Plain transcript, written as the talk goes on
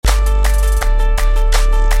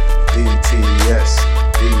BTS,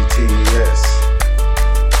 BTS.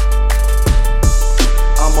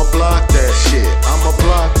 I'ma block that shit, I'ma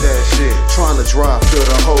block that shit. Tryna drive to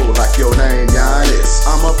the hole like your name Giannis.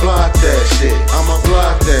 I'ma block that shit, I'ma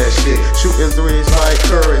block that shit. Shooting threes like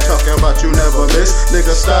Curry, talking about you never miss.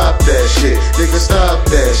 Nigga stop that shit, nigga stop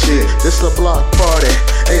that shit. This a block party,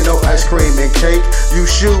 ain't no ice cream and cake. You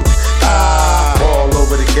shoot, all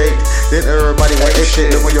over the gate. Then everybody went ape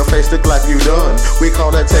shit. Look on your face, look like you done. We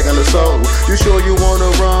call that taking the soul. You sure you wanna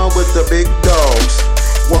run with the big dogs?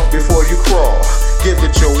 Walk before you crawl. Give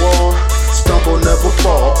it your all, stumble, never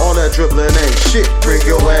fall. All that dribbling ain't shit, bring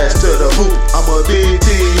your ass to the hoop. I'm a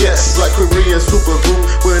BTS, like Korean super group.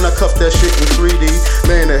 When I cuff that shit in 3D,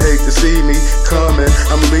 man, I hate to see me coming.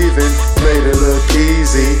 I'm leaving, made it look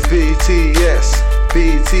easy. BTS,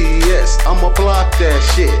 BTS, I'ma block that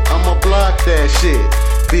shit, I'ma block that shit.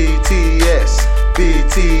 BTS,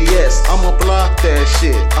 BTS, I'ma block that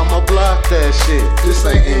shit, I'ma block that shit. This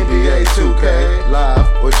ain't NBA 2K, live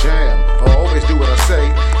or jam. I always do what I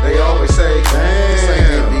say, they always say, damn. This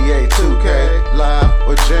ain't NBA 2K, live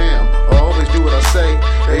or jam. I always do what I say,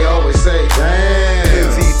 they always say, damn.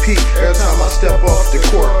 MVP, every time I step off the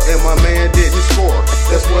court, and my man didn't score.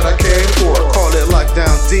 That's what I came for, call it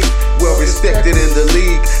lockdown deep. Well respected in the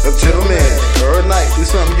league of gentlemen. Every night do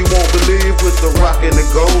something you won't believe with the rock and the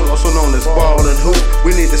gold, also known as ball and hoop.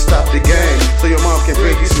 We need to stop the game so your mom can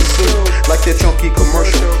bring you some soup. Like that chunky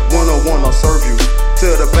commercial, 101 I'll serve you.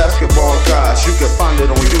 To the basketball guys, you can find it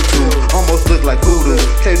on YouTube. Almost look like voodoo,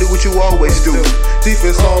 can't do what you always do.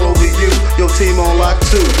 Defense all over you, your team on lock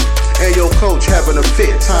too. And your coach having a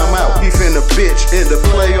fit, time out, he finna bitch. In the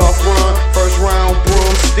playoff run, first round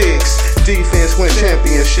broomsticks. Defense win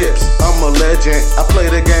championships, I'm a legend. I play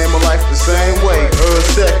the game of life the same way.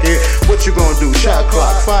 Second, what you gonna do? Shot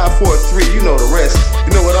clock, 5, 4, 3, you know the rest.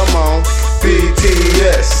 You know what I'm on?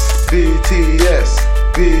 BTS, BTS,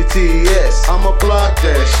 BTS. I'ma block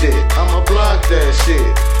that shit, I'ma block that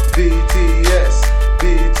shit. BTS,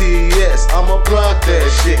 BTS, I'ma block that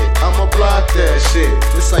shit, I'ma block that shit.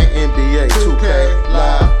 This ain't NBA 2K,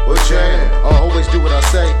 live or jam. I always do what I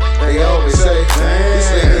say, they always say, damn.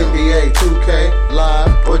 This ain't NBA 2K,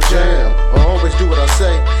 live or jam. I always do what I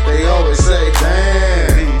say, they always say,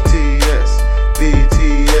 damn. BTS,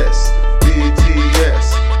 BTS, BTS,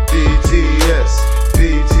 BTS,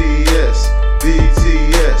 BTS,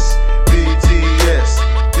 BTS, BTS,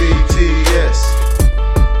 BTS.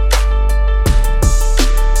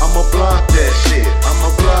 I'ma block that shit, I'ma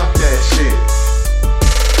block that shit.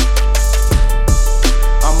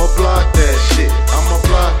 I'ma block that shit, I'ma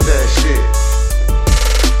block that shit.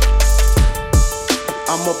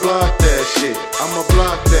 I'ma block that shit, I'ma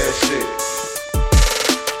block that shit.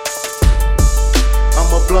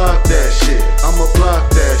 I'ma block that shit, I'ma block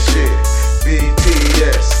that shit.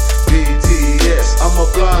 BTS, BTS, I'ma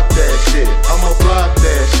block that shit, I'ma block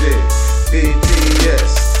that shit.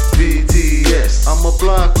 BTS, BTS, I'ma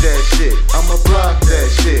block that shit, I'ma block that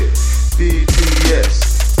shit. BTS,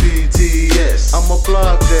 BTS, I'ma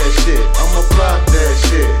block that shit, I'ma block that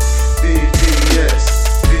shit. BTS,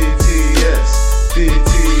 BTS,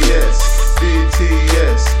 BTS,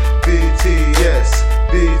 BTS, BTS,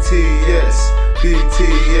 BTS,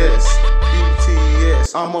 BTS,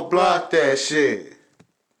 BTS, I'ma block that shit.